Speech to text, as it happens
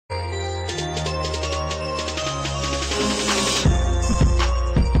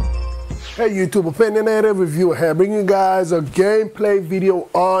Hey YouTube, Opinionative Reviewer here, bringing you guys a gameplay video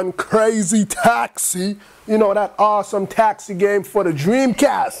on Crazy Taxi. You know, that awesome taxi game for the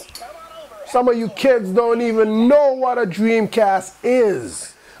Dreamcast. Some of you kids don't even know what a Dreamcast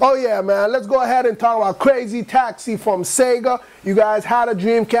is. Oh yeah, man, let's go ahead and talk about Crazy Taxi from Sega. You guys had a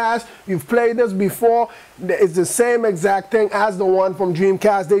Dreamcast, you've played this before. It's the same exact thing as the one from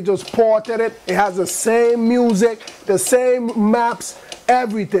Dreamcast. They just ported it. It has the same music, the same maps,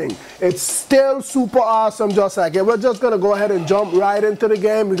 everything. It's still super awesome just like it. We're just going to go ahead and jump right into the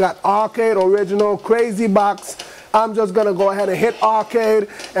game. We got arcade, original, crazy box. I'm just going to go ahead and hit arcade,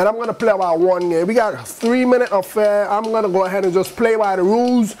 and I'm going to play about one game. We got a 3-minute affair. I'm going to go ahead and just play by the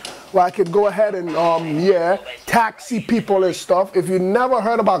rules where I could go ahead and, taxi people and stuff. If you never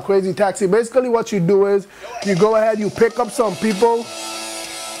heard about Crazy Taxi, basically what you do is you go ahead, you pick up some people.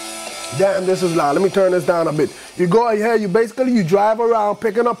 Damn, this is loud. Let me turn this down a bit. You go ahead, you drive around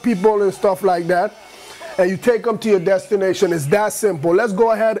picking up people and stuff like that, and you take them to your destination. It's that simple. Let's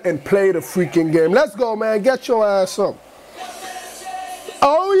go ahead and play the freaking game. Let's go, man. Get your ass up.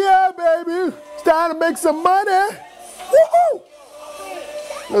 Oh, yeah, baby. It's time to make some money. Woohoo!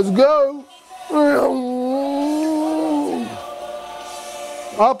 Let's go.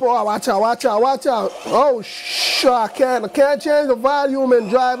 Up, oh, watch out, watch out, watch out. Oh, sure, I can't change the volume and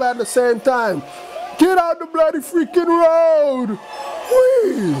drive at the same time. Get out the bloody freaking road.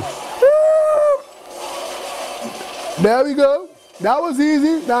 Whee. There we go. That was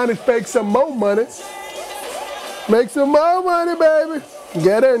easy. Now let's make some more money. Make some more money, baby.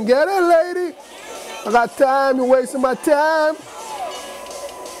 Get in, lady. I got time. You're wasting my time.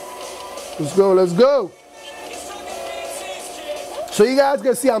 Let's go, let's go. So you guys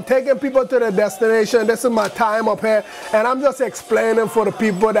can see I'm taking people to the destination. This is my time up here. And I'm just explaining for the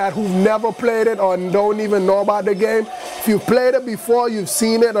people that who've never played it or don't even know about the game. If you've played it before, you've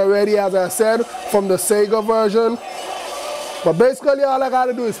seen it already, as I said, from the Sega version. But basically all I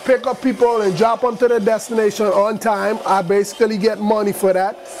gotta do is pick up people and drop them to the destination on time. I basically get money for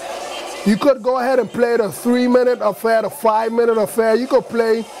that. You could go ahead and play the 3-minute affair, the 5-minute affair. You could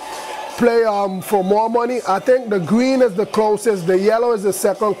play for more money. I think the green is the closest, the yellow is the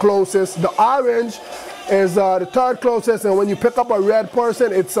second closest, the orange is the third closest, and when you pick up a red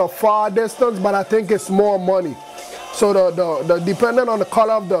person, it's a far distance, but I think it's more money. So the depending on the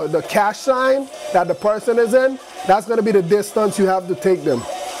color of the cash sign that the person is in, that's going to be the distance you have to take them.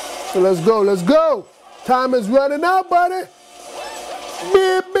 So let's go, let's go. Time is running out, buddy.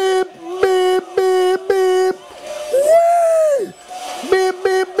 Beep, beep, beep, beep, beep. Whee! Beep,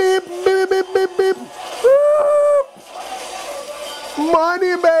 beep, beep, beep, beep, beep, beep.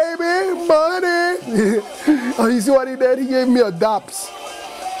 Money, baby, money. Oh, you see what he did? He gave me a dops.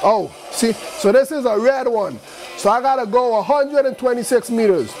 Oh, see? So this is a red one. So I gotta go 126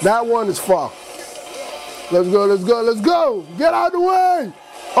 meters. That one is far. Let's go, let's go, let's go. Get out of the way.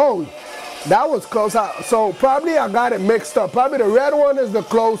 Oh, that was close. So probably I got it mixed up. Probably the red one is the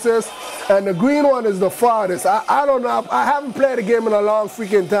closest and the green one is the farthest. I don't know. I haven't played the game in a long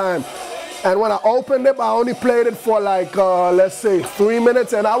freaking time. And when I opened it, I only played it for like, let's say 3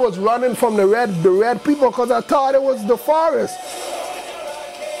 minutes, and I was running from the red people because I thought it was the forest.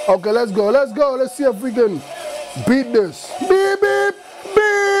 Okay, let's go, let's go. Let's see if we can beat this. Beep, beep,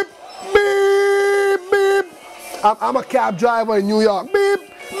 beep, beep, beep. I'm a cab driver in New York. Beep,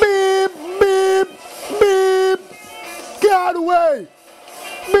 beep, beep, beep. Get out of the way.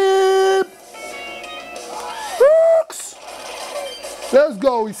 Beep. Oops. Let's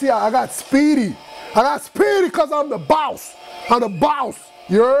go. You see, I got speedy. I got speedy because I'm the boss. I'm the boss.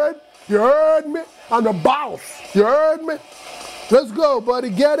 You heard? You heard me? I'm the boss. You heard me? Let's go, buddy.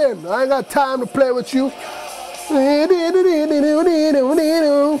 Get in. I ain't got time to play with you. Teenage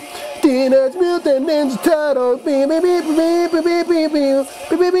Mutant Ninja Turtles.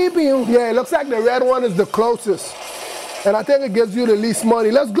 Yeah, it looks like the red one is the closest. And I think it gives you the least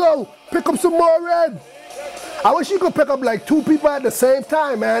money. Let's go. Pick up some more red. I wish you could pick up like 2 people at the same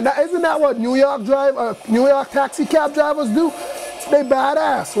time, man. Isn't that what New York taxi cab drivers do? They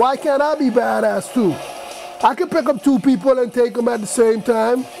badass. Why can't I be badass too? I can pick up 2 people and take them at the same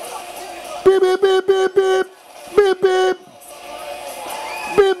time. Beep, beep, beep, beep, beep. Beep, beep.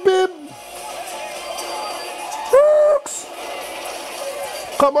 Beep, beep. Oops.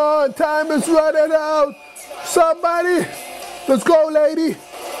 Come on, time is running out. Somebody. Let's go, lady.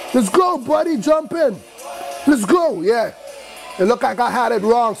 Let's go, buddy. Jump in. Let's go. Yeah. It looked like I had it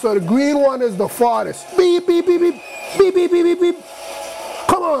wrong. So the green one is the farthest. Beep, beep, beep, beep. Beep, beep, beep, beep, beep.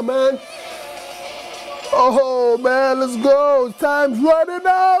 Come on, man. Oh, man. Let's go. Time's running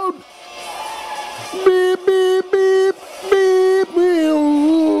out. Beep, beep, beep, beep, beep.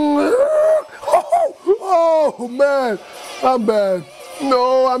 Oh, man. I'm bad.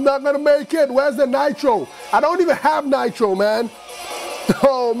 No, I'm not going to make it. Where's the nitro? I don't even have nitro, man.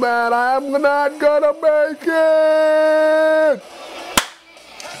 Oh, man, I am not going to make it.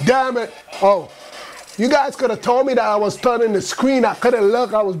 Damn it. Oh, you guys could have told me that I was turning the screen. I couldn't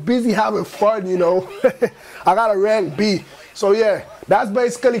look. I was busy having fun, you know. I got a rank B. So, yeah, that's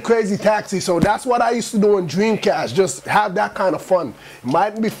basically Crazy Taxi. So that's what I used to do in Dreamcast. Just have that kind of fun. It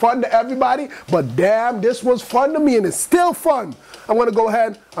mightn't be fun to everybody, but damn, this was fun to me, and it's still fun. I'm going to go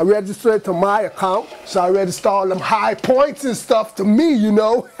ahead and register it to my account. So I register all them high points and stuff to me, you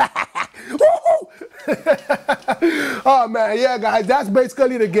know. Oh, man, yeah, guys, that's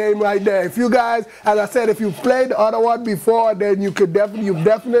basically the game right there. If you guys, as I said, if you played the other one before, then you've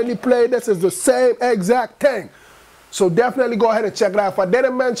definitely played this. It's the same exact thing. So definitely go ahead and check it out. If I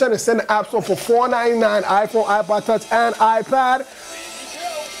didn't mention, it's in the App Store for $4.99, iPhone, iPod Touch, and iPad.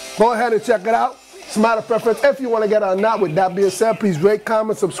 Go ahead and check it out. It's a matter of preference if you want to get it or not. With that being said, please rate,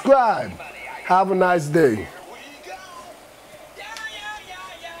 comment, subscribe. Have a nice day.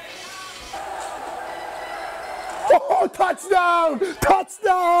 Oh, touchdown!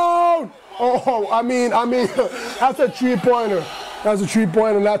 Touchdown! Oh, I mean, that's a 3-pointer. That's a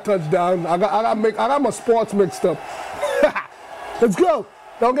 3-pointer, not touchdown. I got my sports mixed up. Let's go.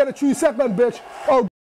 Don't get a 3-second, bitch. Oh.